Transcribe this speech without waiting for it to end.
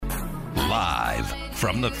Live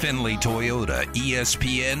from the Findlay Toyota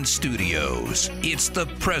ESPN studios, it's the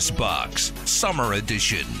Press Box Summer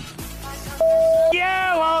Edition. You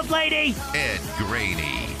old lady! Ed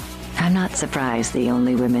Graney. I'm not surprised the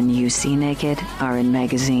only women you see naked are in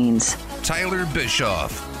magazines. Tyler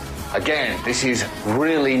Bischoff. Again, this is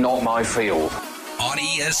really not my field. On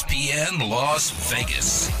ESPN Las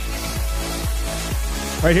Vegas.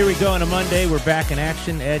 All right, here we go on a Monday. We're back in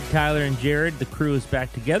action. Ed, Tyler, and Jared. The crew is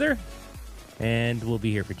back together. And we'll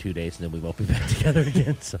be here for 2 days, and then we won't be back together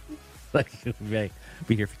again. So, we'll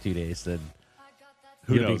be here for 2 days. Then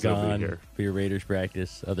you'll be gone for your Raiders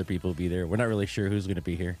practice. Other people will be there. We're not really sure who's going to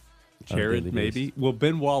be here. Jared, maybe. Will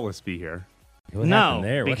Ben Wallace be here? What happened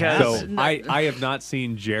there? So I have not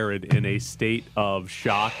seen Jared in a state of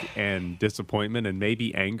shock and disappointment and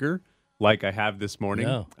maybe anger like I have this morning.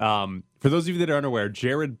 No. For those of you that are unaware,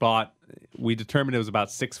 Jared bought, we determined it was about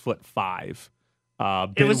 6'5".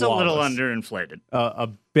 It was a little underinflated. A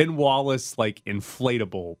Ben Wallace like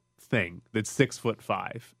inflatable thing that's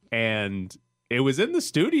 6'5", and it was in the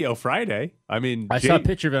studio Friday. I mean, I saw a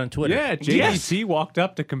picture of it on Twitter. Yeah, JVT walked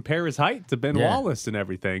up to compare his height to Ben Wallace and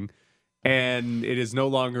everything. And it is no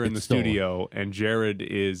longer in the studio, and Jared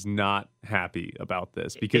is not happy about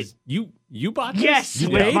this because you bought this? Yes,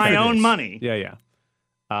 with my own money. Yeah.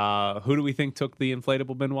 Who do we think took the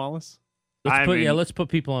inflatable Ben Wallace? Let's put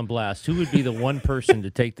people on blast. Who would be the one person to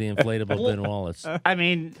take the inflatable Ben Wallace? I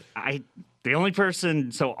mean, the only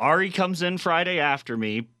person. So Ari comes in Friday after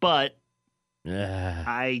me, but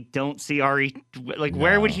I don't see Ari.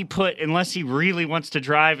 Where would he put unless he really wants to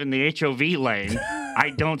drive in the HOV lane? I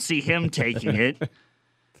don't see him taking it.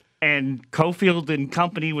 And Cofield and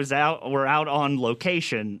company were out on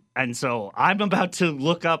location, and so I'm about to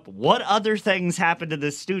look up what other things happened to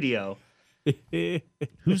this studio.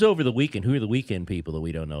 Who's over the weekend? Who are the weekend people that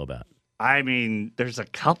we don't know about? I mean, there's a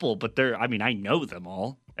couple, but I know them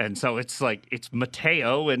all. And so it's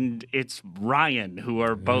Mateo and it's Ryan who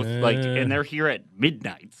are both and they're here at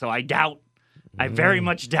midnight. So I very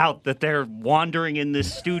much doubt that they're wandering in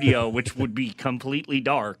this studio, which would be completely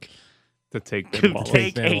dark, to take a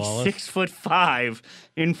 6'5"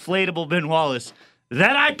 inflatable Ben Wallace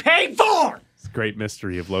that I paid for. It's a great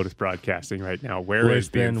mystery of Lotus Broadcasting right now.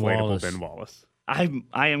 Where's the inflatable Ben Wallace?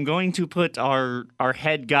 I am going to put our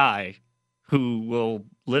head guy, who will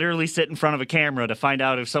literally sit in front of a camera to find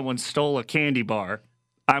out if someone stole a candy bar.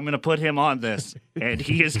 I'm going to put him on this, and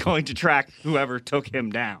he is going to track whoever took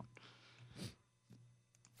him down.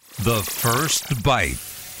 The first bite.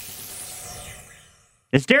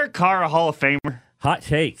 Is Derek Carr a Hall of Famer? Hot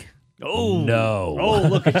take. Oh, no. Oh,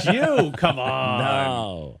 look at you. Come on.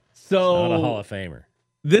 No. So, not a Hall of Famer.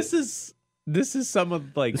 This is some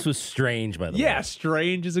of This was strange, by the way. Yeah,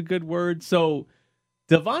 strange is a good word. So,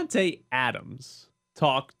 Davante Adams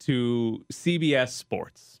talked to CBS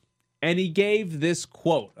Sports, and he gave this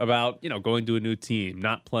quote about, going to a new team,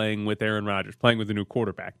 not playing with Aaron Rodgers, playing with a new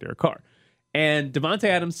quarterback, Derek Carr. And Davante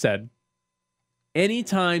Adams said,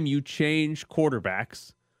 anytime you change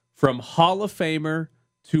quarterbacks from Hall of Famer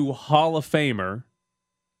to Hall of Famer,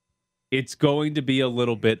 it's going to be a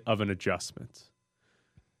little bit of an adjustment.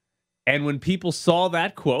 And when people saw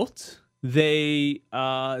that quote, they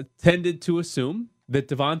tended to assume that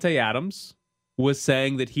Davante Adams was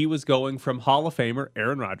saying that he was going from Hall of Famer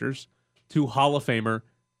Aaron Rodgers to Hall of Famer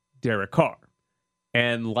Derek Carr.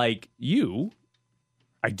 And like you,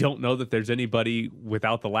 I don't know that there's anybody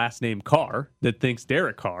without the last name Carr that thinks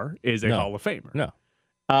Derek Carr is a Hall of Famer. No.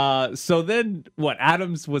 So then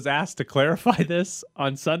Adams was asked to clarify this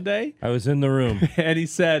on Sunday. I was in the room. And he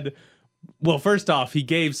said, well, first off, he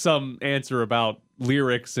gave some answer about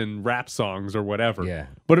lyrics and rap songs or whatever. Yeah.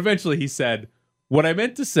 But eventually he said, what I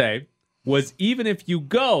meant to say was even if you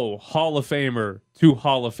go Hall of Famer to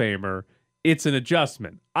Hall of Famer, it's an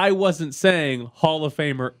adjustment. I wasn't saying Hall of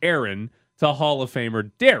Famer Aaron to Hall of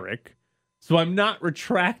Famer Derek, so I'm not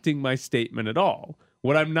retracting my statement at all.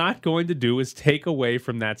 What I'm not going to do is take away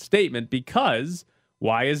from that statement because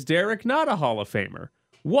why is Derek not a Hall of Famer?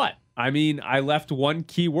 What? I mean, I left one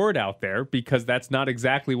key word out there because that's not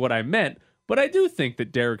exactly what I meant, but I do think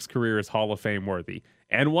that Derek's career is Hall of Fame worthy.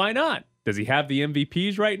 And why not? Does he have the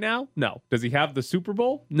MVPs right now? No. Does he have the Super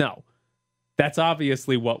Bowl? No. That's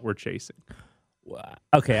obviously what we're chasing.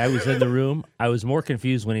 Okay, I was in the room. I was more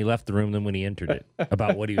confused when he left the room than when he entered it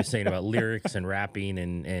about what he was saying about lyrics and rapping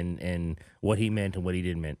and what he meant and what he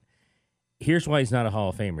didn't mean. Here's why he's not a Hall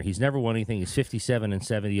of Famer. He's never won anything. He's 57 and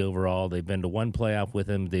 70 overall. They've been to one playoff with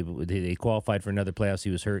him. They qualified for another playoffs.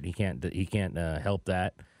 He was hurt. He can't help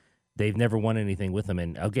that. They've never won anything with him.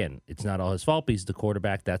 And again, it's not all his fault. He's the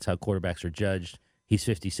quarterback. That's how quarterbacks are judged. he's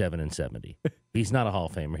 57 and 70. He's not a Hall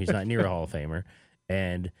of Famer. He's not near a Hall of Famer.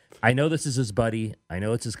 And I know this is his buddy. I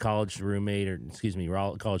know it's his college roommate, or excuse me,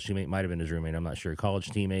 college teammate. Might have been his roommate. I'm not sure. College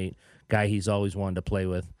teammate, guy he's always wanted to play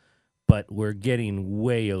with. But we're getting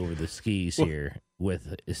way over the skis here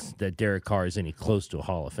with that Derek Carr is any close to a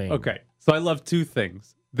Hall of Fame. Okay, so I love two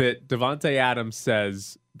things. That Davante Adams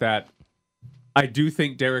says that I do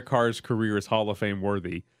think Derek Carr's career is Hall of Fame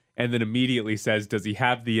worthy, and then immediately says, does he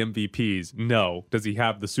have the MVPs? No. Does he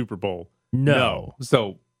have the Super Bowl? No.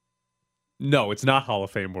 So, no, it's not Hall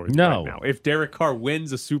of Fame worthy right now. If Derek Carr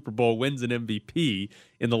wins a Super Bowl, wins an MVP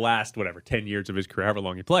in the last, 10 years of his career, however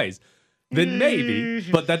long he plays, then maybe,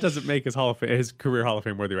 but that doesn't make his career Hall of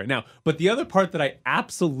Fame worthy right now. But the other part that I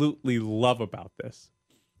absolutely love about this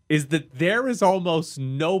is that there is almost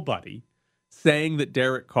nobody saying that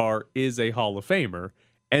Derek Carr is a Hall of Famer,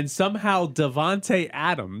 and somehow Davante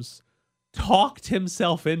Adams talked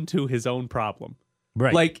himself into his own problem.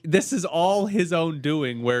 Right. Like, this is all his own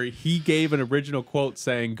doing, where he gave an original quote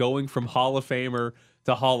saying going from Hall of Famer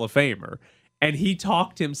to Hall of Famer. And he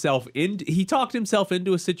talked himself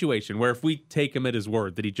into a situation where, if we take him at his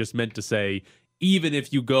word, that he just meant to say, even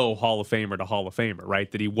if you go Hall of Famer to Hall of Famer,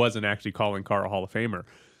 right? That he wasn't actually calling Carr a Hall of Famer.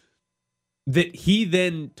 That he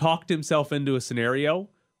then talked himself into a scenario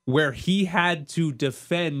where he had to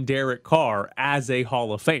defend Derek Carr as a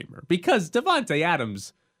Hall of Famer. Because Davante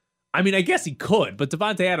Adams, I mean, I guess he could, but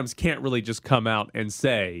Davante Adams can't really just come out and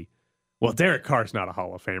say, well, Derek Carr's not a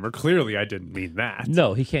Hall of Famer. Clearly, I didn't mean that.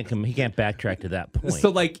 No, he can't come. He can't backtrack to that point.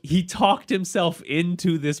 So, he talked himself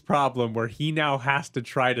into this problem where he now has to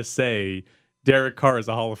try to say Derek Carr is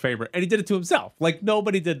a Hall of Famer, and he did it to himself. Like,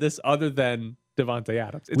 nobody did this other than Davante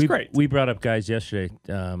Adams. It's great. We brought up guys yesterday.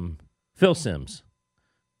 Phil Simms,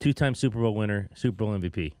 2-time Super Bowl winner, Super Bowl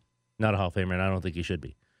MVP, not a Hall of Famer, and I don't think he should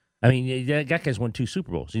be. I mean, that guy's won 2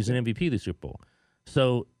 Super Bowls. He's an MVP of the Super Bowl.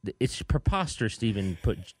 So it's preposterous to even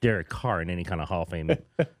put Derek Carr in any kind of Hall of Fame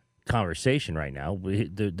conversation right now.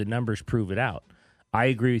 The numbers prove it out. I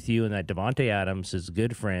agree with you in that Davante Adams, his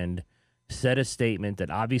good friend, said a statement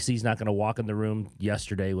that obviously he's not going to walk in the room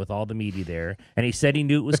yesterday with all the media there. And he said he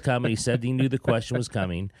knew it was coming. He said he knew the question was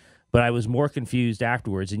coming. But I was more confused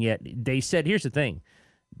afterwards. And yet they said, here's the thing.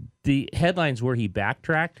 The headlines where he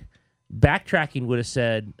backtracked. Backtracking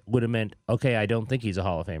would have meant, okay, I don't think he's a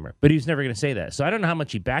Hall of Famer. But he was never going to say that. So I don't know how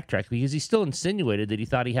much he backtracked, because he still insinuated that he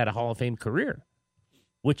thought he had a Hall of Fame career,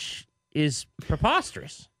 which is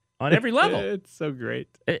preposterous on every level. It's so great.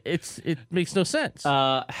 It makes no sense.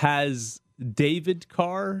 Has David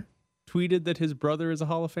Carr tweeted that his brother is a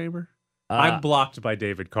Hall of Famer? I'm blocked by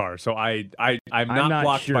David Carr, so I'm not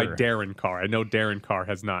blocked sure. by Darren Carr. I know Darren Carr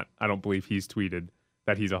has not. I don't believe he's tweeted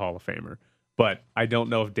that he's a Hall of Famer. But I don't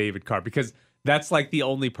know if David Carr, because that's like the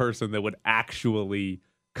only person that would actually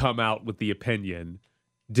come out with the opinion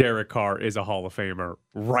Derek Carr is a Hall of Famer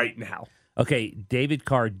right now. Okay, David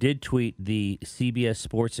Carr did tweet the CBS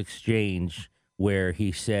Sports Exchange where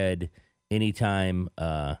he said anytime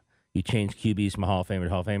you change QBs from Hall of Famer to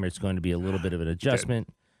Hall of Famer, it's going to be a little bit of an adjustment.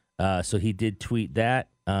 So he did tweet that.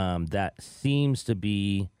 That seems to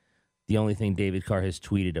be the only thing David Carr has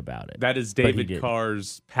tweeted about it. That is David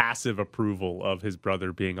Carr's passive approval of his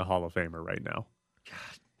brother being a Hall of Famer right now.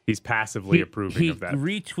 He's passively approving of that. He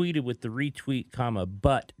retweeted with the retweet, comma,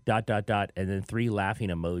 but, ... and then 3 laughing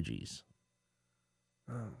emojis.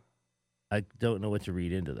 I don't know what to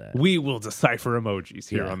read into that. We will decipher emojis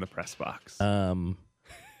here on the press box. I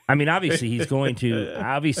mean, obviously, he's going to.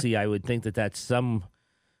 Obviously, I would think that that's some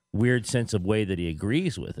weird sense of way that he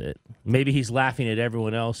agrees with it. Maybe he's laughing at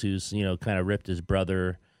everyone else who's, kind of ripped his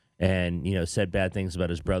brother and, said bad things about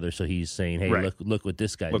his brother. So he's saying, hey, look what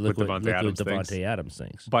this guy, look what Davante Adams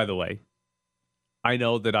thinks. By the way, I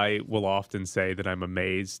know that I will often say that I'm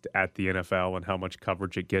amazed at the NFL and how much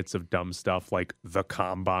coverage it gets of dumb stuff like the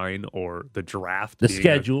combine or the draft. The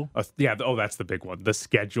schedule. That's the big one. The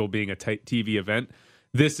schedule being a TV event.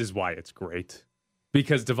 This is why it's great.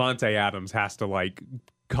 Because Davante Adams has to,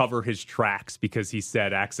 cover his tracks because he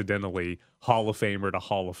said accidentally Hall of Famer to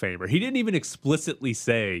Hall of Famer. He didn't even explicitly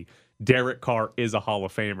say Derek Carr is a Hall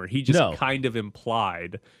of Famer. He just kind of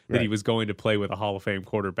implied that he was going to play with a Hall of Fame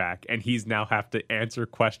quarterback, and he's now have to answer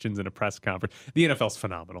questions in a press conference. The NFL's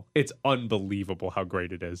phenomenal. It's unbelievable how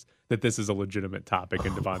great it is that this is a legitimate topic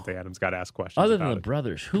and Davante Adams got asked questions Other about than the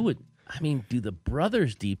brothers, who would... I mean, do the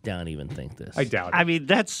brothers deep down even think this? I doubt it. I mean,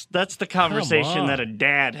 that's the conversation that a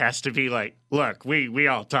dad has to be like, look, we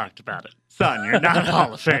all talked about it. Son, you're not a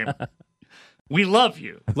Hall of Fame. We love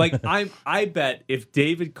you. Like I bet if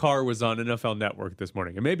David Carr was on NFL Network this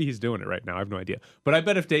morning, and maybe he's doing it right now, I have no idea. But I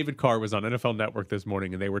bet if David Carr was on NFL Network this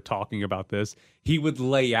morning and they were talking about this, he would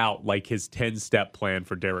lay out like his 10-step plan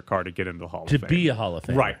for Derek Carr to get into the Hall of Fame. To be a Hall of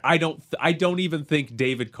Famer. Right. I don't even think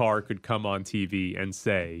David Carr could come on TV and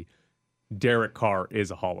say Derek Carr is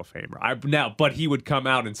a Hall of Famer. But he would come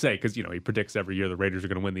out and say, because he predicts every year the Raiders are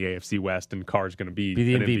going to win the AFC West and Carr's going to be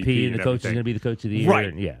the an MVP and the coach is going to be the coach of the year. Right.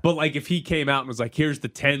 And, yeah. But like if he came out and was like, here's the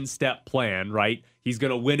 10-step plan, right? He's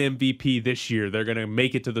going to win MVP this year. They're going to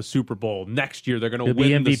make it to the Super Bowl. Next year, they're going to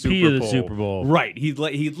win the Super Bowl. Of the Super Bowl. Right. He'd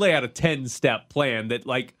lay out a 10-step plan that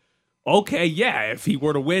like, okay, yeah, if he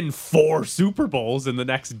were to win 4 Super Bowls in the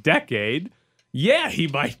next decade, yeah, he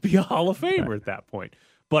might be a Hall of Famer at that point.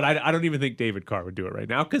 But I don't even think David Carr would do it right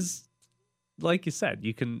now because, like you said,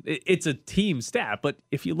 it's a team stat. But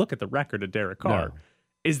if you look at the record of Derek Carr,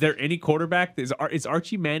 is there any quarterback? Is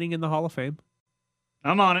Archie Manning in the Hall of Fame?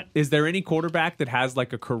 I'm on it. Is there any quarterback that has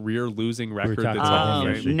like a career losing record that's Hall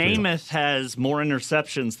of Fame? Namath has more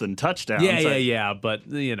interceptions than touchdowns. Yeah. But,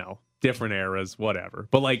 different eras, whatever.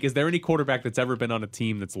 But, like, is there any quarterback that's ever been on a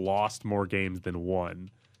team that's lost more games than won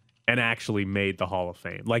and actually made the Hall of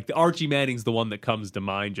Fame? Like, Archie Manning's the one that comes to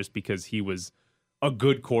mind just because he was a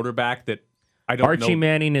good quarterback that I don't know. Archie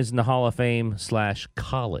Manning is in the Hall of Fame /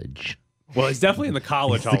 college. Well, he's definitely in the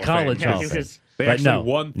college Hall of Fame. College Hall of Fame. They But actually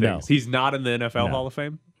won things. no. He's not in the NFL Hall of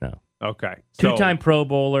Fame? No. Okay. 2-time Pro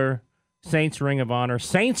Bowler, Saints Ring of Honor,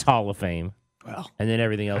 Saints Hall of Fame. Well, and then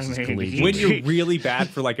everything else is collegiate. When you're really bad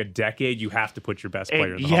for like a decade, you have to put your best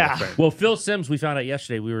player in the Hall of Fame. Well, Phil Simms, we found out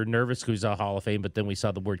yesterday, we were nervous because he's a Hall of Fame, but then we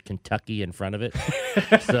saw the word Kentucky in front of it.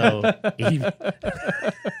 So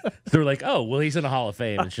we're like, oh, well, he's in a Hall of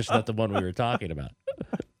Fame. It's just not the one we were talking about.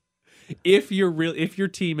 If your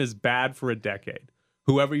team is bad for a decade,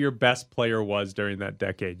 whoever your best player was during that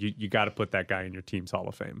decade, you got to put that guy in your team's Hall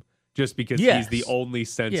of Fame just because he's the only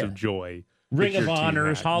sense of joy. Ring of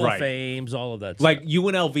Honors, Hall of Fames, all of that stuff. Like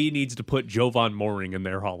UNLV needs to put Jovan Mooring in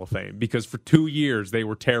their Hall of Fame because for 2 years they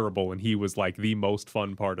were terrible and he was like the most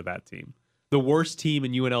fun part of that team. The worst team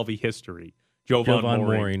in UNLV history, Jovan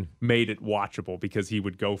Mooring made it watchable because he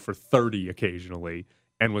would go for 30 occasionally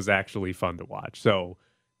and was actually fun to watch. So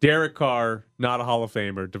Derek Carr, not a Hall of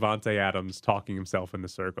Famer. Davante Adams talking himself into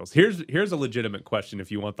circles. Here's a legitimate question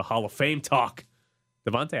if you want the Hall of Fame talk.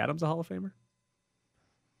 Davante Adams a Hall of Famer?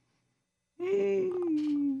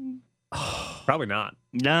 Probably not.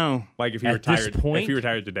 No. Like if he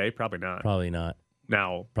retired today, probably not. Probably not.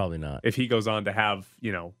 Now, probably not. If he goes on to have,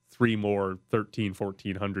 3 more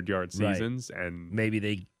 1,400 yard seasons and maybe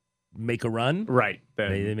they make a run. Right. Then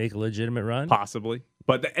maybe they make a legitimate run. Possibly.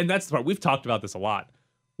 But and that's the part. We've talked about this a lot.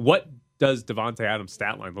 What does Davante Adams'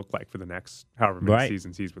 stat line look like for the next however many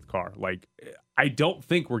seasons he's with Carr? Like, I don't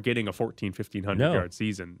think we're getting a 1,500 yard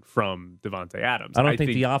season from Davante Adams. I don't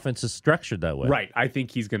think the offense is structured that way. Right. I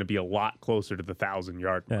think he's going to be a lot closer to the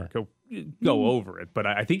 1,000-yard mark. He'll go over it, but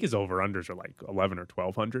I think his over-unders are like 11 or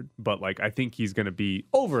 1,200. But, like, I think he's going to be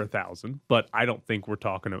over 1,000, but I don't think we're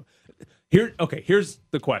talking to... Here's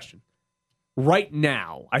the question. Right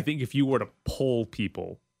now, I think if you were to poll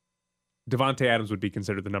people, Davante Adams would be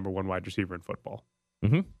considered the number 1 wide receiver in football.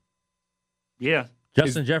 Mm-hmm. Yeah.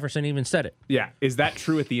 Justin Jefferson even said it. Yeah. Is that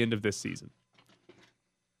true at the end of this season?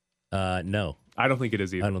 No. I don't think it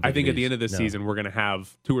is either. I think at the end of this season, we're going to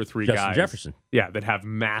have 2 or 3 Justin guys. Jefferson. Yeah, that have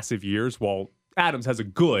massive years, while Adams has a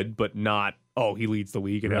good, but not, he leads the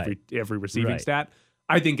league in every receiving stat.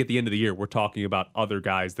 I think at the end of the year, we're talking about other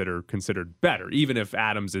guys that are considered better. Even if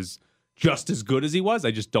Adams is just as good as he was,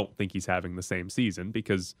 I just don't think he's having the same season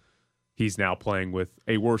because he's now playing with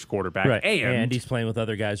a worse quarterback. Right. And he's playing with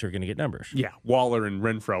other guys who are going to get numbers. Yeah, Waller and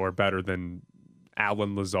Renfro are better than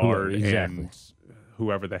Allen Lazard and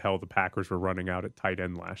whoever the hell the Packers were running out at tight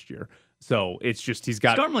end last year. So it's just he's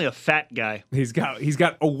normally a fat guy. He's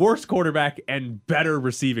got a worse quarterback and better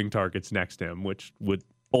receiving targets next to him, which would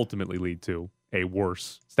ultimately lead to a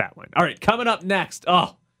worse stat line. All right, coming up next.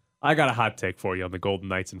 I got a hot take for you on the Golden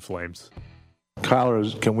Knights and Flames.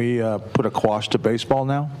 Kyler, can we put a quash to baseball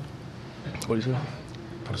now? What do you say?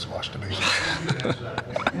 Put a squash to baseball.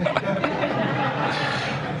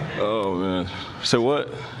 Oh, man. So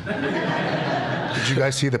what? Did you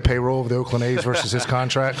guys see the payroll of the Oakland A's versus his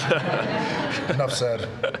contract? Enough said.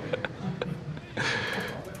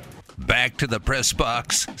 Back to the Press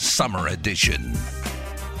Box Summer Edition.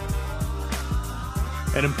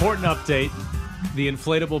 An important update. The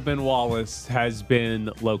inflatable Ben Wallace has been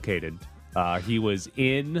located. He was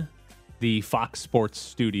in the Fox Sports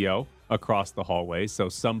studio across the hallway, so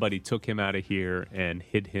somebody took him out of here and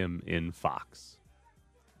hid him in Fox.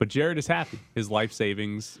 But Jared is happy. His life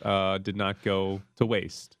savings did not go to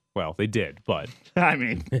waste. Well, they did, but I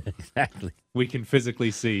mean, Exactly. we can physically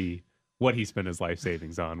see what he spent his life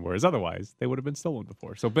savings on, whereas otherwise they would have been stolen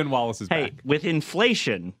before. So Ben Wallace is back. with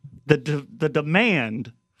inflation, the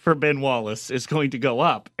demand for Ben Wallace is going to go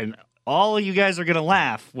up, and all of you guys are going to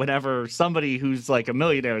laugh whenever somebody who's like a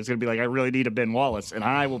millionaire is going to be like, I really need a Ben Wallace, and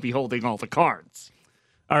I will be holding all the cards.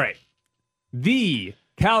 All right. The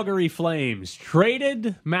Calgary Flames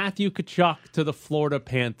traded Matthew Tkachuk to the Florida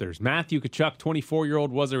Panthers. Matthew Tkachuk,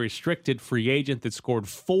 24-year-old, was a restricted free agent that scored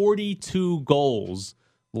 42 goals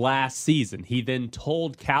last season. He then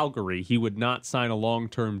told Calgary he would not sign a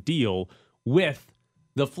long-term deal with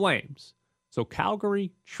the Flames. So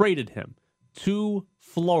Calgary traded him to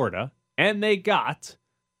Florida, and they got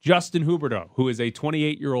Justin Huberdeau, who is a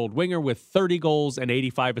 28-year-old winger with 30 goals and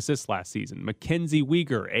 85 assists last season. Mackenzie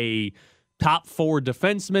Weegar, a top 4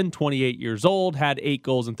 defenseman, 28 years old, had 8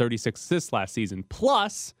 goals and 36 assists last season.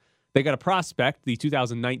 Plus, they got a prospect, the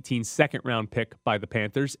 2019 second-round pick by the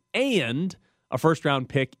Panthers, and a first-round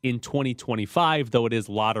pick in 2025, though it is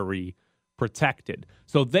lottery protected.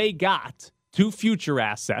 So they got 2 future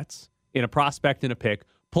assets in a prospect and a pick,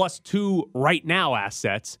 plus 2 right now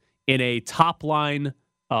assets in a top-line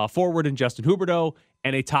forward in Justin Huberdeau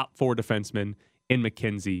and a top 4 defenseman in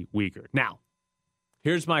Mackenzie Weegar. Now,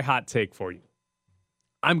 here's my hot take for you.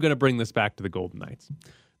 I'm going to bring this back to the Golden Knights.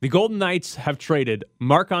 The Golden Knights have traded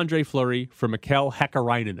Marc-Andre Fleury for Mikael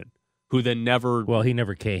Häkkinen, who then he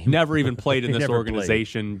never came. Never even played in He this never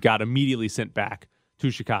organization, got immediately sent back to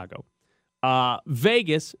Chicago.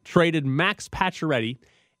 Vegas traded Max Pacioretty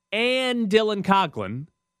and Dylan Coghlan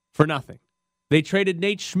for nothing. They traded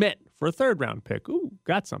Nate Schmidt for a 3rd-round pick. Ooh,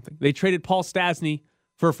 got something. They traded Paul Stastny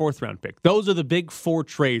for a 4th-round pick. Those are the big 4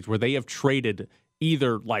 trades where they have traded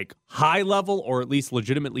either like high level or at least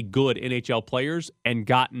legitimately good NHL players and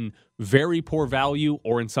gotten very poor value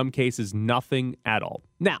or in some cases nothing at all.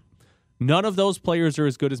 Now, none of those players are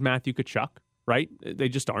as good as Matthew Tkachuk, right? They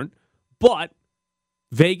just aren't. But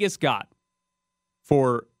Vegas got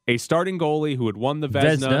for a starting goalie who had won the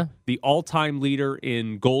Vezina, the all-time leader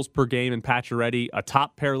in goals per game in Pacioretty, a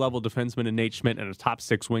top pair-level defenseman in Nate Schmidt, and a top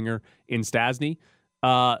 6 winger in Stastny,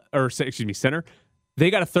 center.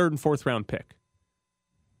 They got a 3rd and 4th-round pick.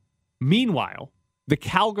 Meanwhile, the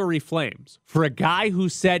Calgary Flames, for a guy who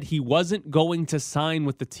said he wasn't going to sign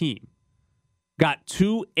with the team, got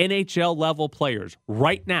 2 NHL-level players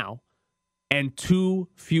right now and 2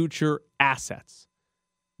 future assets.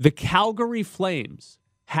 The Calgary Flames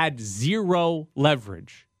had 0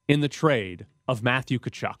 leverage in the trade of Matthew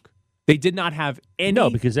Tkachuk. They did not have any No,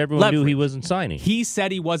 because everyone leverage. knew he wasn't signing. He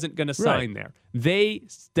said he wasn't going to sign there. They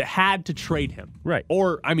had to trade him. Right.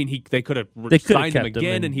 Or, I mean, they could have They signed him kept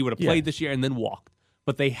again and he would have played this year and then walked.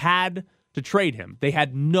 But they had to trade him. They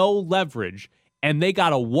had no leverage, and they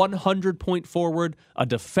got a 100-point forward, a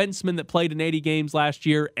defenseman that played in 80 games last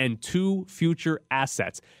year, and 2 future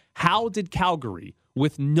assets. How did Calgary,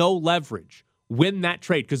 with no leverage, win that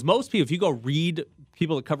trade? Because most people, if you go read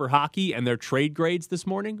people that cover hockey and their trade grades this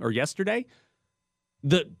morning or yesterday,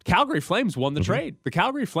 the Calgary Flames won the trade. The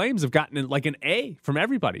Calgary Flames have gotten like an A from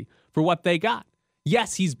everybody for what they got.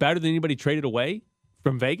 Yes, he's better than anybody traded away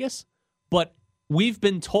from Vegas, but we've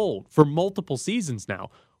been told for multiple seasons now,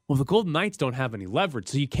 well, the Golden Knights don't have any leverage,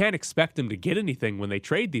 so you can't expect them to get anything when they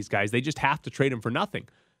trade these guys. They just have to trade them for nothing.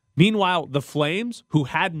 Meanwhile, the Flames, who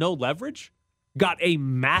had no leverage, got a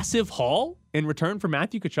massive haul in return for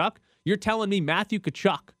Matthew Tkachuk. You're telling me Matthew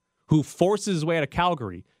Tkachuk, who forces his way out of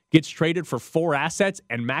Calgary, gets traded for 4 assets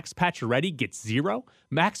and Max Pacioretty gets 0?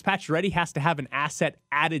 Max Pacioretty has to have an asset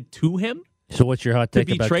added to him. So what's your hot take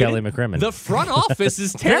about traded? Kelly McCrimmon? The front office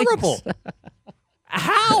is terrible.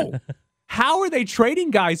 How? How are they trading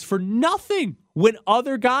guys for nothing when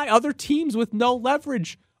other teams with no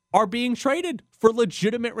leverage are being traded for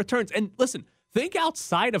legitimate returns? And listen, think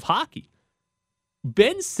outside of hockey.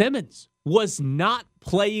 Ben Simmons was not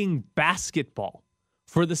playing basketball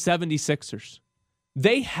for the 76ers.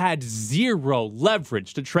 They had 0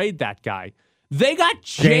 leverage to trade that guy. They got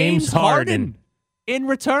James Harden in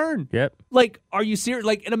return. Yep. Like, are you serious?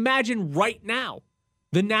 Like, and imagine right now,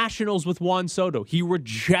 the Nationals with Juan Soto. He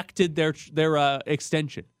rejected their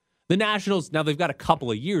extension. The Nationals, now they've got a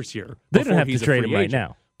couple of years here. They don't have to he's a trade free him right agent,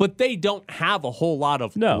 now. But they don't have a whole lot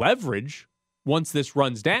of leverage once this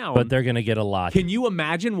runs down. But they're going to get a lot. Can you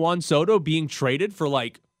imagine Juan Soto being traded for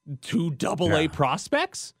like 2 AA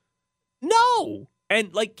prospects? No.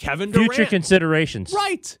 And like Kevin Durant. Future considerations.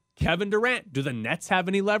 Right. Kevin Durant. Do the Nets have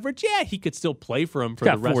any leverage? Yeah, he could still play for him for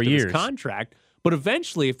the rest of his contract. But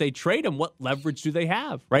eventually, if they trade him, what leverage do they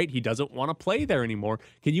have, right? He doesn't want to play there anymore.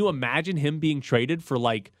 Can you imagine him being traded for,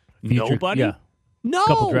 like, nobody? Yeah. No.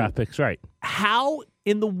 Couple draft picks, right. How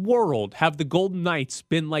in the world have the Golden Knights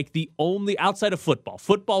been like the only, outside of football?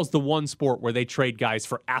 Football's the one sport where they trade guys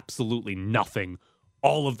for absolutely nothing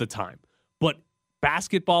all of the time. But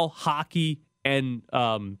basketball, hockey, and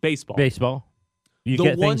baseball. You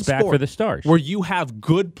get things back for the stars. Where you have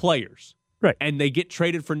good players. Right. And they get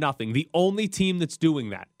traded for nothing. The only team that's doing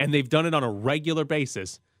that, and they've done it on a regular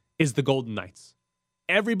basis, is the Golden Knights.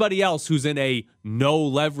 Everybody else who's in a no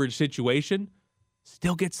leverage situation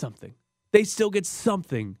still gets something. They still get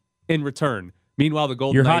something in return. Meanwhile, the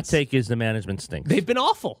Golden Knights... Your hot take is the management stinks. They've been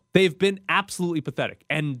awful. They've been absolutely pathetic.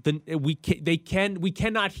 And we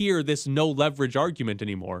cannot hear this no leverage argument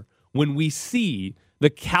anymore when we see the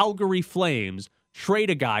Calgary Flames trade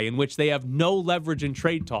a guy in which they have no leverage in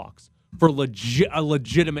trade talks for a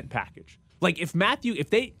legitimate package. Like if Matthew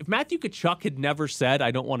Tkachuk had never said,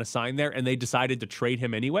 I don't want to sign there, and they decided to trade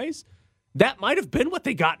him anyways, that might have been what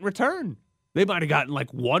they got in return. They might have gotten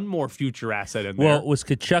like one more future asset in there. Well, was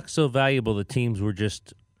Tkachuk so valuable the teams were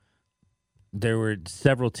just... There were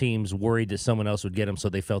several teams worried that someone else would get him, so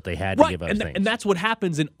they felt they had to give up things. And that's what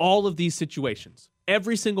happens in all of these situations.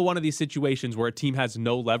 Every single one of these situations where a team has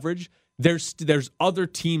no leverage, there's other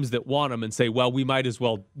teams that want them and say, well, we might as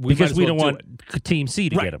well because we don't want Team C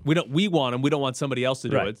to get him. We want him. We don't want somebody else to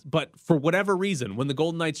do it. But for whatever reason, when the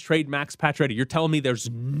Golden Knights trade Max Pacioretty, you're telling me there's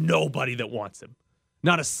nobody that wants him.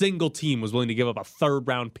 Not a single team was willing to give up a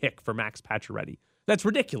third-round pick for Max Pacioretty. That's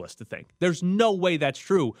ridiculous to think. There's no way that's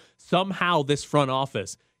true. Somehow this front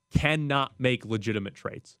office cannot make legitimate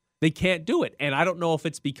trades. They can't do it. And I don't know if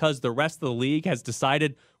it's because the rest of the league has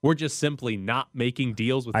decided we're just simply not making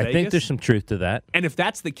deals with Vegas. I think there's some truth to that. And if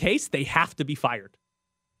that's the case, they have to be fired.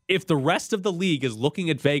 If the rest of the league is looking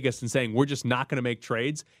at Vegas and saying we're just not going to make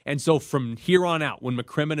trades, and so from here on out, when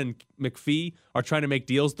McCrimmon and McPhee are trying to make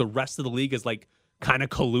deals, the rest of the league is like kind of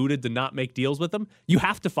colluded to not make deals with them, you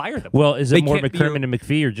have to fire them. Well, is it more McCrimmon and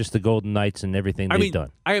McPhee or just the Golden Knights and everything they've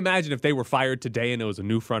done? I imagine if they were fired today and it was a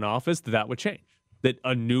new front office, that would change. That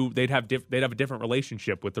they'd have a different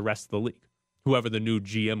relationship with the rest of the league, whoever the new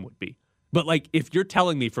GM would be. But like, if you're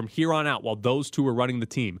telling me from here on out, while those two are running the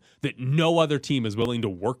team, that no other team is willing to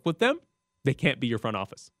work with them, they can't be your front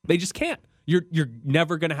office. They just can't. You're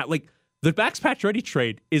never gonna have like the Max Pacioretty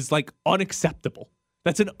trade is like unacceptable.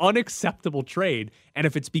 That's an unacceptable trade. And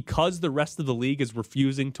if it's because the rest of the league is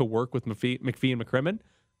refusing to work with McPhee and McCrimmon,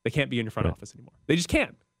 they can't be in your front office anymore. They just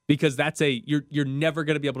can't, because you're never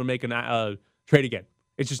going to be able to make a trade again.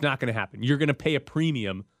 It's just not going to happen. You're going to pay a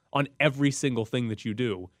premium on every single thing that you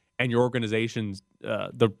do, and your organization's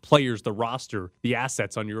the players, the roster, the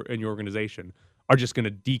assets in your organization are just going to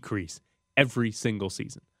decrease every single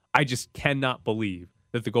season. I just cannot believe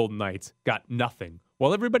that the Golden Knights got nothing,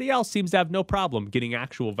 while everybody else seems to have no problem getting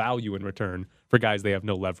actual value in return for guys they have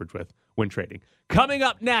no leverage with when trading. Coming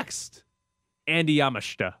up next, Andy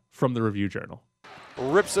Yamashita from the Review Journal.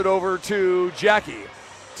 Rips it over to Jackie,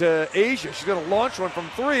 to Asia. She's going to launch one from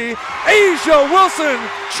three. Asia Wilson,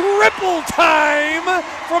 triple time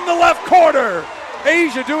from the left corner.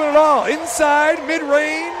 Asia doing it all. Inside,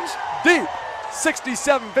 mid-range, deep.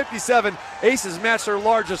 67-57. Aces match their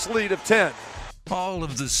largest lead of 10. All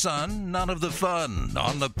of the sun, none of the fun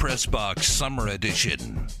on the Press Box Summer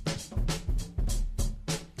Edition.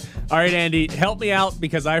 All right, Andy, help me out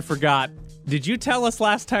because I forgot. Did you tell us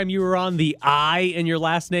last time you were on the I and your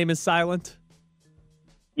last name is silent?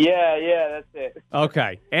 Yeah, that's it.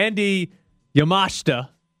 Okay. Andy Yamashita.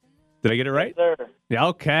 Did I get it right? Yes, sir. Yeah,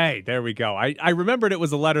 okay, there we go. I remembered it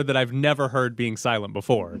was a letter that I've never heard being silent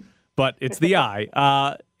before, but it's the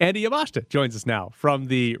I. Andy Yamashita joins us now from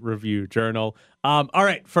the Review Journal. All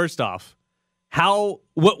right, first off,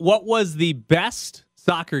 what was the best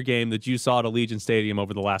soccer game that you saw at Allegiant Stadium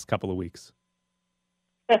over the last couple of weeks?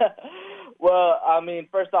 Well, I mean,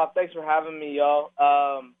 first off, thanks for having me, y'all.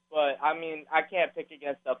 But, I mean, I can't pick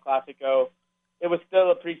against El Clasico. It was still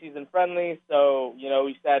a preseason friendly, so,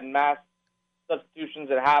 we said mass substitutions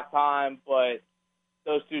at halftime, but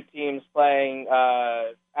those two teams playing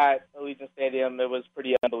at Allegiant Stadium, it was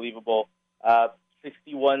pretty unbelievable.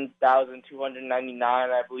 61,299,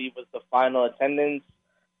 I believe, was the final attendance.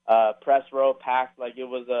 Press row packed like it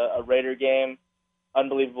was a Raider game.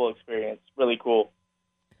 Unbelievable experience. Really cool.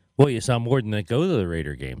 Well, you saw more than that go to the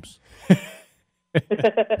Raider games.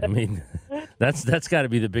 I mean, that's got to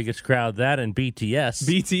be the biggest crowd. That and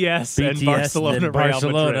BTS and Barcelona, and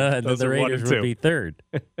Barcelona, and then the Raiders would be third.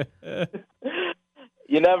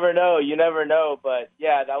 You never know. But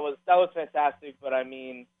yeah, that was fantastic. But I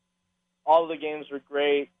mean, all of the games were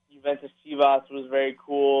great. Juventus Chivas was very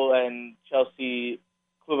cool, and Chelsea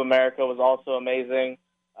Club America was also amazing.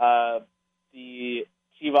 The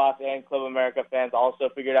Chivas and Club America fans also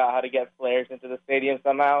figured out how to get flares into the stadium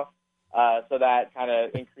somehow, so that kind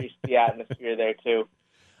of increased the atmosphere there too.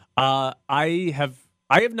 I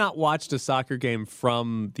have not watched a soccer game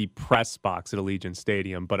from the press box at Allegiant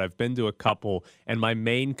Stadium, but I've been to a couple, and my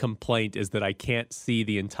main complaint is that I can't see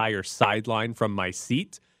the entire sideline from my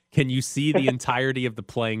seat. Can you see the entirety of the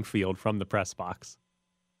playing field from the press box?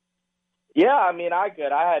 Yeah, I mean, I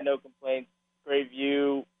could. I had no complaints. Great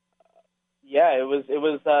view. Yeah, it was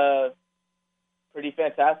pretty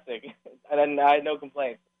fantastic, and I had no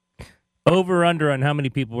complaints. Over under on how many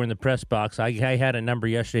people were in the press box? I had a number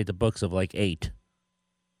yesterday at the books of like 8.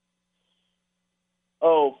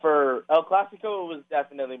 Oh, for El Clasico, it was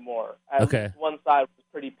definitely more. At least one side was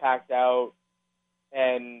pretty packed out,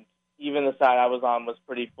 and even the side I was on was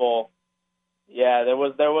pretty full. Yeah, there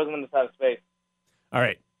wasn't enough space. All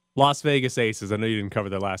right. Las Vegas Aces. I know you didn't cover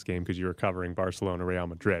their last game because you were covering Barcelona, Real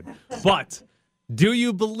Madrid. But do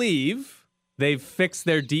you believe they've fixed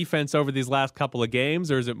their defense over these last couple of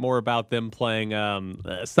games, or is it more about them playing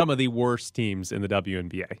some of the worst teams in the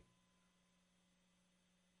WNBA?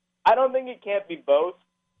 I don't think it can't be both.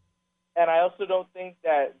 And I also don't think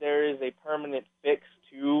that there is a permanent fix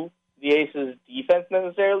to the Aces' defense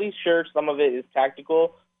necessarily. Sure, some of it is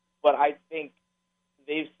tactical, but I think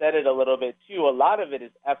they've said it a little bit too. A lot of it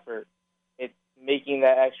is effort. It's making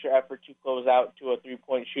that extra effort to close out to a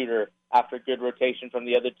three-point shooter after good rotation from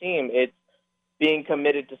the other team. It's being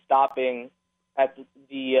committed to stopping at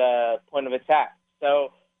the point of attack.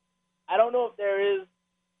 So I don't know if there is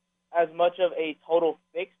as much of a total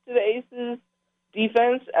fix to the Aces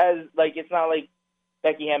defense as, like, it's not like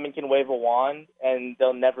Becky Hammon can wave a wand and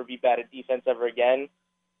they'll never be bad at defense ever again.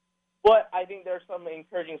 But I think there are some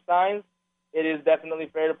encouraging signs. It is definitely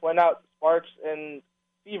fair to point out Sparks and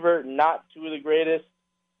Fever, not two of the greatest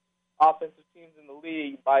offensive teams in the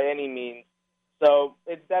league by any means. So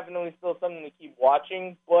it's definitely still something to keep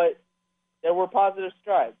watching, but there were positive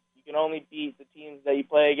strides. You can only beat the teams that you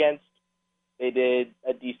play against. They did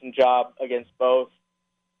a decent job against both.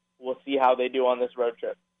 We'll see how they do on this road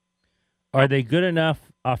trip. Are they good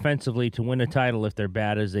enough offensively to win a title if they're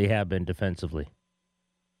bad as they have been defensively?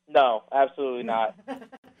 No, absolutely not.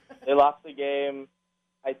 They lost the game.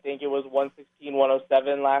 I think it was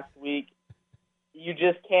 116-107 last week. You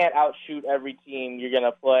just can't outshoot every team you're going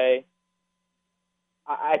to play.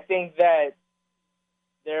 I think that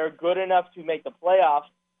they're good enough to make the playoffs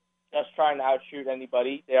just trying to outshoot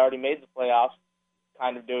anybody. They already made the playoffs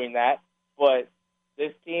kind of doing that. But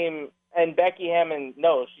this team, and Becky Hammon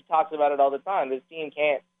knows, she talks about it all the time, this team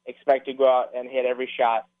can't expect to go out and hit every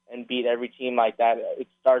shot and beat every team like that. It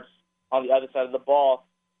starts on the other side of the ball.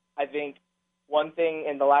 I think one thing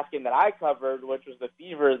in the last game that I covered, which was the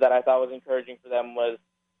Fever, that I thought was encouraging for them was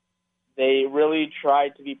they really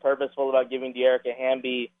tried to be purposeful about giving Dearica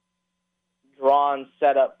Hamby drawn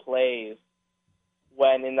set-up plays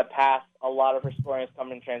when in the past a lot of her scoring has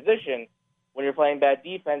come in transition. When you're playing bad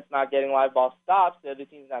defense, not getting live ball stops, the other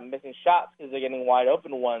team's not missing shots because they're getting wide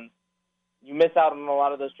open ones. You miss out on a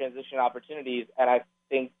lot of those transition opportunities, and I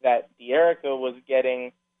think that Dearica was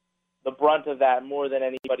getting the brunt of that more than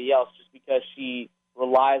anybody else just because she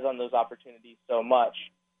relies on those opportunities so much.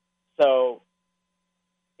 So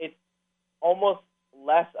it's almost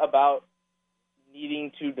less about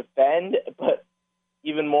needing to defend, but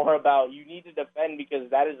even more about you need to defend because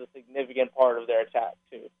that is a significant part of their attack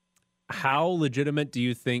too. How legitimate do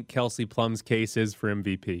you think Kelsey Plum's case is for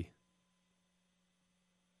MVP?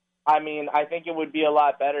 I mean, I think it would be a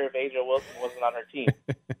lot better if A'ja Wilson wasn't on her team.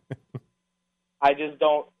 I just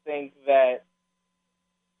don't think that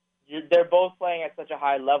they're both playing at such a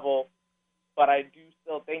high level, but I do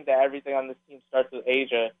still think that everything on this team starts with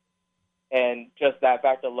A'ja. And just that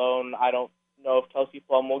fact alone, I don't know if Kelsey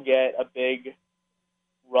Plum will get a big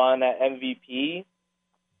run at MVP.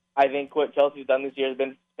 I think what Kelsey's done this year has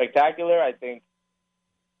been spectacular. I think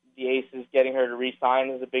the Aces getting her to re-sign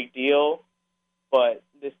is a big deal. But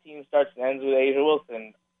this team starts and ends with A'ja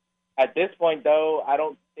Wilson. At this point, though, I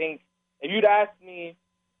don't think – if you'd asked me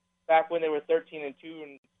back when they were 13-2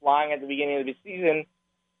 and flying at the beginning of the season,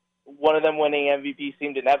 one of them winning MVP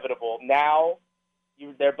seemed inevitable. Now,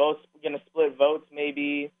 they're both going to split votes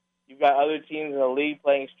maybe. You've got other teams in the league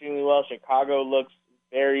playing extremely well. Chicago looks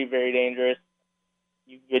very, very dangerous.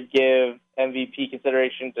 You could give MVP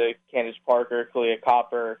consideration to Candace Parker, Kalia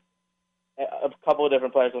Copper, a couple of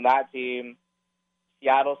different players on that team.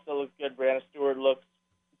 Seattle still looks good. Brianna Stewart looks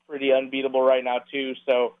pretty unbeatable right now, too.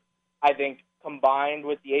 So I think combined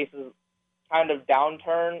with the Aces' kind of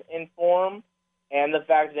downturn in form and the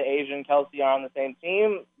fact that Asia and Kelsey are on the same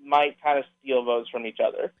team might kind of steal votes from each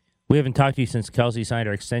other. We haven't talked to you since Kelsey signed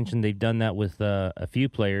her extension. They've done that with a few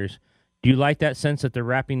players. Do you like that sense that they're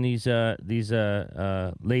wrapping these ladies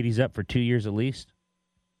up for 2 years at least?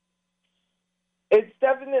 It's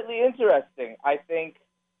definitely interesting. I think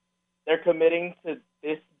they're committing to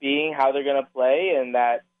this being how they're going to play, and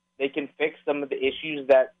that they can fix some of the issues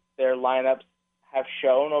that their lineups have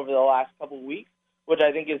shown over the last couple of weeks, which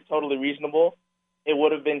I think is totally reasonable. It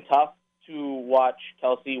would have been tough to watch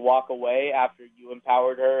Kelsey walk away after you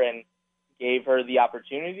empowered her and gave her the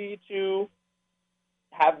opportunity to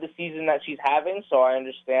have the season that she's having, so I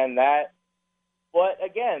understand that. But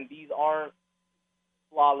again, these aren't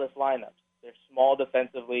flawless lineups. They're small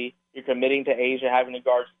defensively. You're committing to Asia having to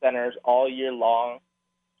guard centers all year long.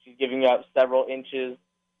 She's giving up several inches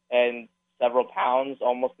and several pounds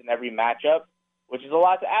almost in every matchup, which is a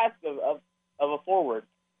lot to ask of a forward.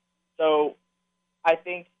 So I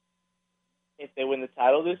think if they win the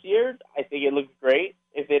title this year, I think it looks great.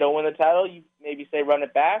 If they don't win the title, you maybe say run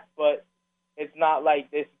it back, but it's not like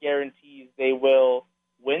this guarantees they will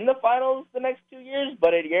win the finals the next 2 years,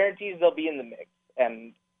 but it guarantees they'll be in the mix.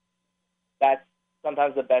 And that's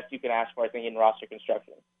sometimes the best you can ask for, I think, in roster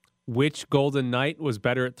construction. Which Golden Knight was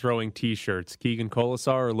better at throwing T-shirts, Keegan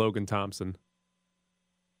Colasar or Logan Thompson?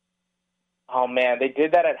 Oh, man, they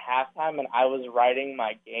did that at halftime, and I was writing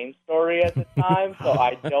my game story at the time, so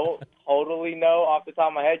I don't totally know off the top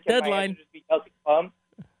of my head. Can my answer just be Kelsey Plum?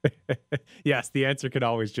 Yes, the answer could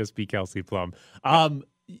always just be Kelsey Plum.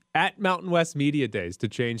 At Mountain West Media Days, to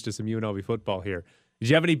change to some UNLV football here, did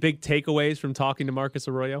you have any big takeaways from talking to Marcus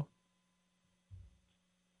Arroyo?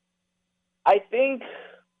 I think,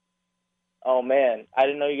 oh, man, I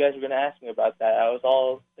didn't know you guys were going to ask me about that. I was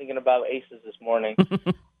all thinking about Aces this morning.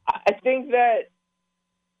 I think that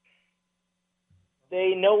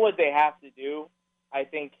they know what they have to do. I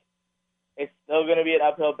think it's still going to be an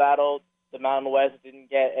uphill battle. The Mountain West didn't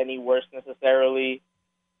get any worse necessarily.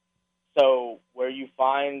 So where you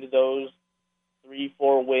find those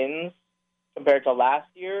 3-4 wins compared to last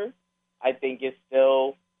year, I think is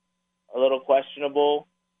still a little questionable.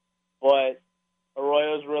 But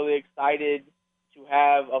Arroyo's really excited to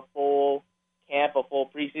have a full camp, a full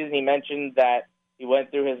preseason. He mentioned that he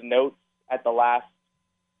went through his notes at the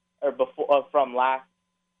from last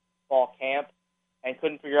fall camp and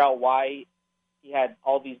couldn't figure out why he had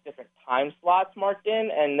all these different time slots marked in,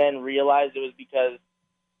 and then realized it was because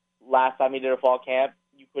last time he did a fall camp,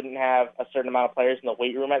 you couldn't have a certain amount of players in the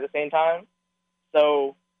weight room at the same time.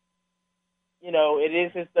 So, it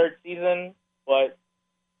is his third season, but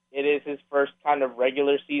it is his first kind of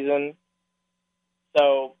regular season.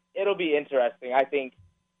 So it'll be interesting. I think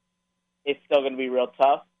it's still going to be real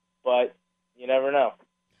tough, but you never know.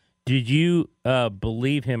 Did you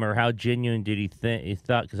believe him, or how genuine did he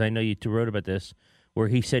thought? Because I know you wrote about this, where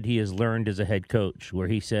he said he has learned as a head coach, where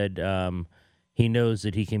he said he knows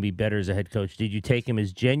that he can be better as a head coach. Did you take him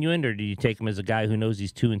as genuine, or did you take him as a guy who knows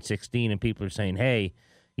he's 2-16 and people are saying, hey,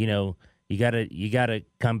 you gotta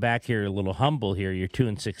come back here a little humble here. You're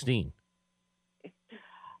 2-16.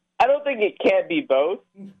 I don't think it can't be both.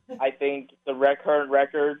 I think the current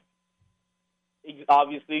record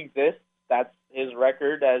obviously exists. That's his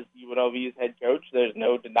record as UNLV's head coach. There's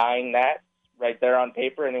no denying that. Right there on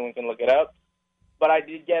paper. Anyone can look it up. But I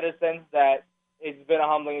did get a sense that it's been a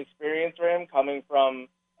humbling experience for him, coming from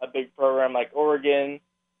a big program like Oregon,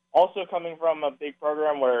 also coming from a big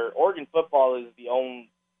program where Oregon football is the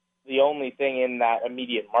only thing in that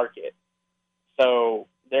immediate market. So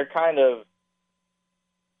they're kind of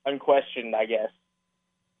unquestioned, I guess,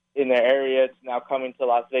 in their area. It's now coming to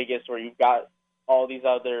Las Vegas, where you've got all these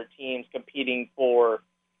other teams competing for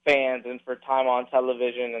fans and for time on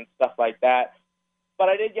television and stuff like that. But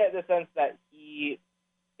I did get the sense that he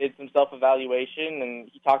did some self-evaluation, and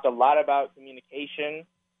he talked a lot about communication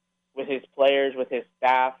with his players, with his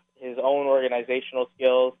staff, his own organizational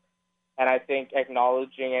skills. And I think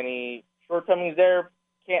acknowledging any shortcomings there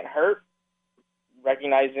can't hurt.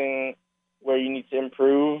 Recognizing where you need to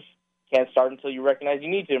improve can't start until you recognize you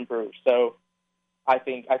need to improve. So I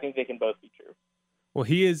think they can both be true. Well,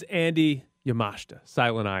 he is Andy Yamashita,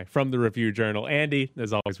 Silent Eye, from the Review Journal. Andy,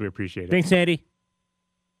 as always, we appreciate it. Thanks, Andy.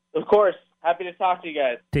 Of course. Happy to talk to you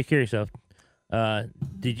guys. Take care of yourself.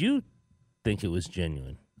 Did you think it was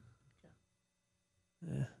genuine?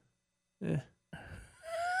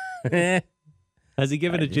 Has he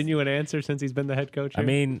given a genuine answer since he's been the head coach here? I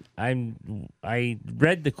mean, I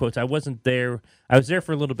read the quotes. I wasn't there. I was there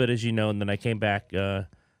for a little bit, as you know, and then I came back to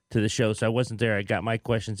the show, so I wasn't there. I got my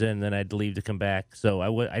questions in, and then I had to leave to come back. So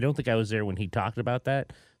I don't think I was there when he talked about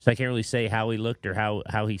that, so I can't really say how he looked or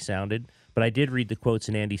how he sounded. but I did read the quotes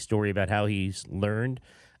in Andy's story about how he's learned.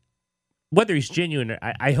 Whether he's genuine,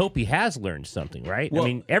 I hope he has learned something, right? Well, I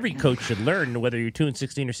mean, every coach should learn, whether you're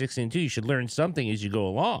 2-16 or 16-2, you should learn something as you go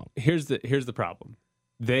along. Here's the problem.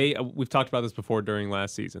 We've talked about this before during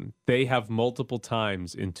last season. They have multiple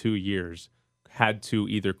times in 2 years had to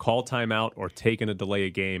either call timeout or taken a delay a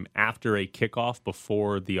game after a kickoff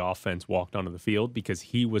before the offense walked onto the field because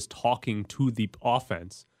he was talking to the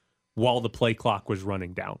offense while the play clock was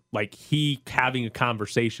running down. Like he having a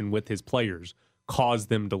conversation with his players caused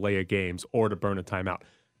them to delay a games or to burn a timeout.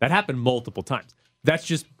 That happened multiple times. That's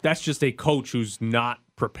just a coach who's not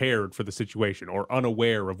prepared for the situation or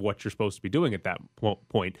unaware of what you're supposed to be doing at that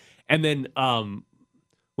point. And then,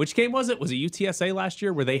 which game was it? Was it UTSA last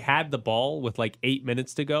year where they had the ball with like 8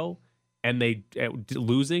 minutes to go and they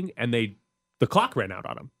losing and the clock ran out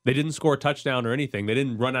on them. They didn't score a touchdown or anything. They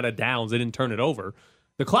didn't run out of downs. They didn't turn it over.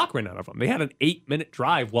 The clock ran out of them. They had an 8-minute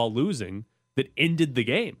drive while losing that ended the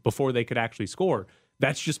game before they could actually score.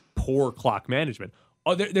 That's just poor clock management.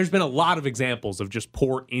 Oh, there's been a lot of examples of just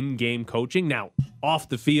poor in-game coaching. Now, off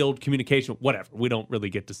the field, communication, whatever. We don't really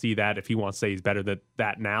get to see that. If he wants to say he's better than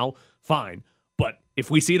that now, fine. But if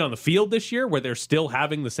we see it on the field this year where they're still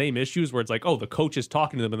having the same issues where it's like, oh, the coach is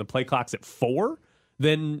talking to them and the play clock's at 4,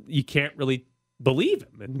 then you can't really believe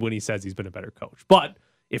him and when he says he's been a better coach. But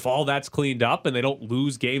if all that's cleaned up and they don't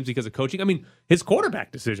lose games because of coaching, I mean, his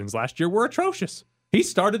quarterback decisions last year were atrocious. He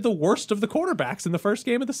started the worst of the quarterbacks in the first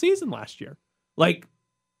game of the season last year. Like,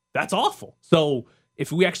 that's awful. So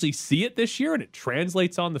if we actually see it this year and it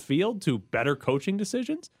translates on the field to better coaching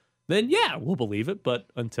decisions, then yeah, we'll believe it. But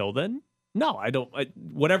until then, no, I don't.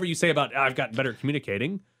 Whatever you say about I've gotten better at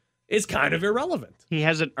communicating is kind of irrelevant. He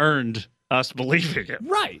hasn't earned us believing it.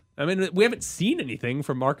 Right. I mean, we haven't seen anything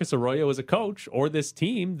from Marcus Arroyo as a coach or this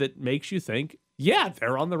team that makes you think, yeah,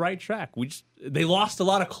 they're on the right track. They lost a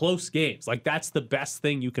lot of close games. Like that's the best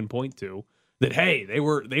thing you can point to. That hey, they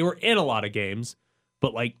were in a lot of games,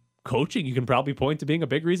 but like coaching, you can probably point to being a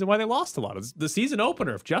big reason why they lost a lot. It's the season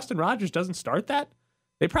opener. If Justin Rogers doesn't start that,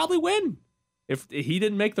 they probably win. If he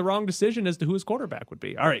didn't make the wrong decision as to who his quarterback would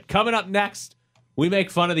be. All right, coming up next, we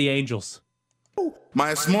make fun of the Angels.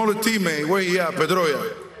 My smaller teammate, where he at,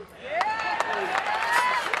 Pedroia?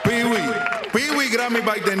 Pee-wee grabbed me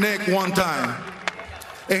by the neck one time,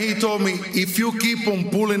 and he told me, if you keep on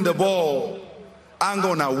pulling the ball, I'm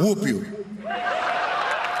gonna whoop you.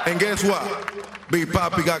 And guess what? Big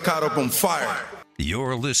Papi got caught up on fire.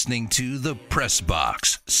 You're listening to the Press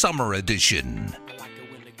Box Summer Edition.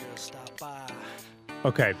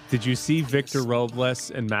 Okay, did you see Victor Robles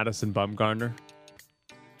and Madison Bumgarner?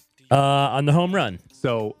 On the home run.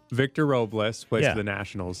 So Victor Robles plays for the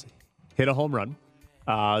Nationals, hit a home run.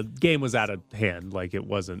 Game was out of hand, like it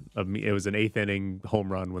wasn't. It was an 8th inning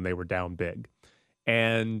home run when they were down big,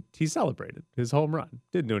 and he celebrated his home run.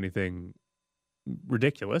 Didn't do anything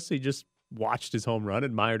ridiculous. He just watched his home run,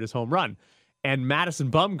 admired his home run. And Madison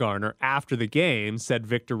Bumgarner, after the game, said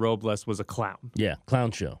Victor Robles was a clown. Yeah,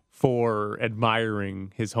 clown show. For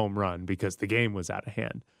admiring his home run because the game was out of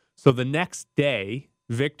hand. So the next day,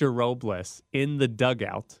 Victor Robles in the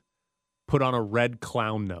dugout put on a red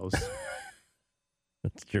clown nose.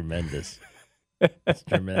 That's tremendous. That's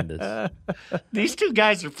tremendous. These two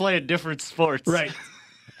guys are playing different sports. Right.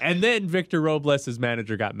 And then Victor Robles'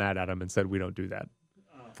 manager got mad at him and said, we don't do that.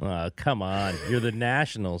 Come on. You're the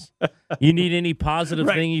Nationals. You need any positive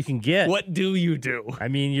thing you can get. What do you do? I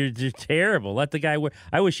mean, you're just terrible. Let the guy wear.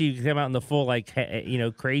 I wish he could come out in the full,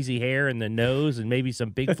 crazy hair and the nose and maybe some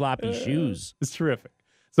big floppy shoes. It's terrific.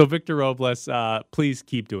 So, Victor Robles, please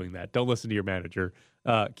keep doing that. Don't listen to your manager.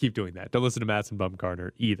 Keep doing that. Don't listen to Madison Bumgarner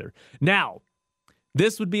either. Now,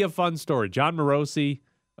 this would be a fun story. John Morosi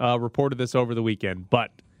reported this over the weekend,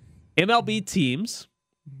 but MLB teams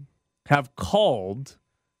have called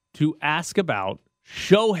to ask about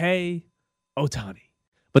Shohei Ohtani.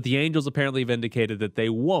 But the Angels apparently have indicated that they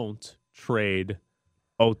won't trade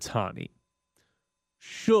Ohtani.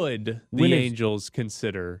 Should the Angels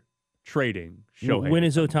consider trading Shohei? When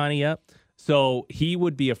is Ohtani up? So he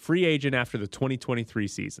would be a free agent after the 2023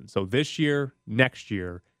 season. So this year, next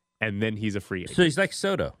year, and then he's a free agent. So he's like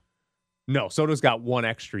Soto. No, Soto's got one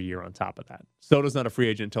extra year on top of that. Soto's not a free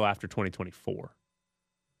agent until after 2024.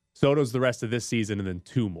 Soto's the rest of this season and then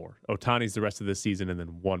 2 more. Ohtani's the rest of this season and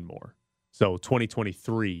then 1 more. So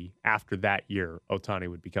 2023, after that year, Ohtani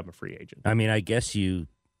would become a free agent. I mean, I guess you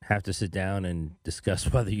have to sit down and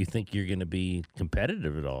discuss whether you think you're going to be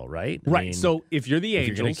competitive at all, right? Right. I mean, so if you're the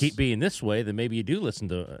Angels, if you're going to keep being this way, then maybe you do listen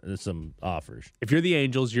to some offers. If you're the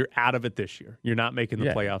Angels, you're out of it this year. You're not making the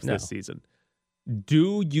playoffs this season.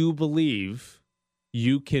 Do you believe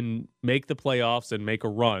you can make the playoffs and make a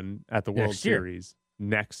run at the World Next year. Series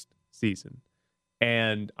next season.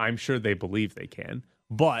 And I'm sure they believe they can.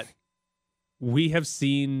 But we have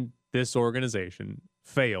seen this organization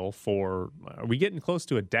fail for, are we getting close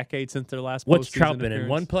to a decade since their last What's postseason Trout been in? appearance?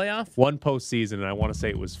 One playoff? One postseason, and I want to say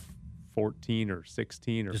it was 14 or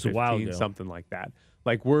 16 or Just a while 15, ago. something like that.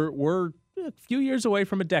 Like we're a few years away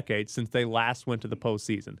from a decade since they last went to the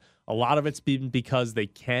postseason. A lot of it's been because they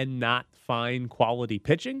cannot find quality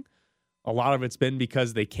pitching. A lot of it's been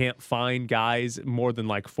because they can't find guys, more than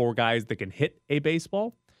like 4 guys that can hit a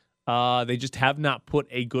baseball. They just have not put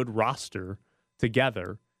a good roster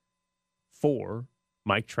together for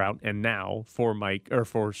Mike Trout and now for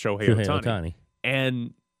Shohei Ohtani.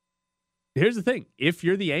 And here's the thing. If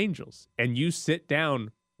you're the Angels and you sit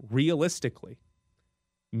down realistically,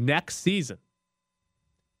 next season,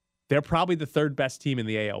 they're probably the 3rd best team in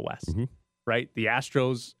the AL West, right? The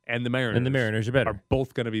Astros and the Mariners. And the Mariners are better. Are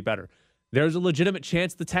both going to be better. There's a legitimate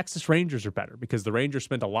chance the Texas Rangers are better because the Rangers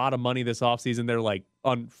spent a lot of money this offseason. They're like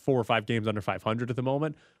on 4 or 5 games under 500 at the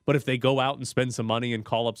moment. But if they go out and spend some money and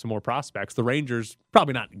call up some more prospects, the Rangers,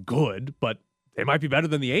 probably not good, but they might be better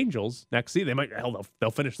than the Angels next season.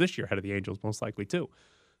 They'll finish this year ahead of the Angels, most likely too.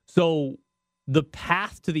 So the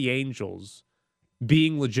path to the Angels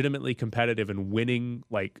being legitimately competitive and winning,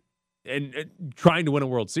 and trying to win a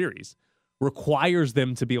World Series, requires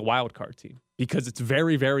them to be a wild card team because it's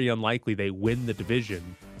very, very unlikely they win the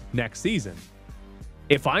division next season.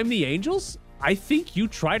 If I'm the Angels, I think you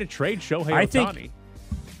try to trade Shohei Ohtani.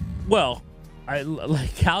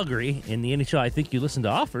 Like Calgary in the NHL, I think you listen to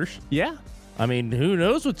offers. Yeah. I mean, who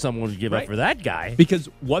knows what someone would give up for that guy? Because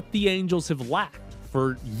what the Angels have lacked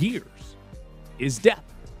for years is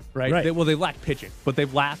depth, right? They lack pitching, but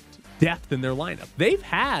they've lacked depth in their lineup. They've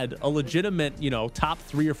had a legitimate, top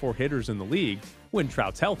 3 or 4 hitters in the league when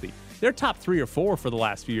Trout's healthy. Their top 3 or 4 for the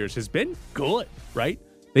last few years has been good, right?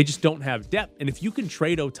 They just don't have depth. And if you can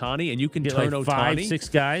trade Ohtani and you can turn Ohtani, 5, 6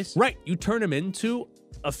 guys, right? You turn him into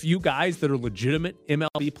a few guys that are legitimate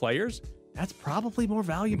MLB players. That's probably more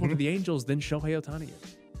valuable to the Angels than Shohei Ohtani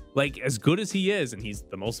is. Like, as good as he is, and he's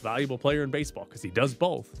the most valuable player in baseball because he does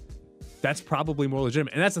both, that's probably more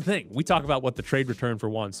legitimate. And that's the thing. We talk about what the trade return for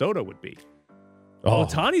Juan Soto would be.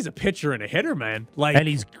 Ohtani's a pitcher and a hitter, man. And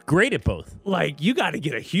he's great at both. You got to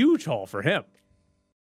get a huge haul for him.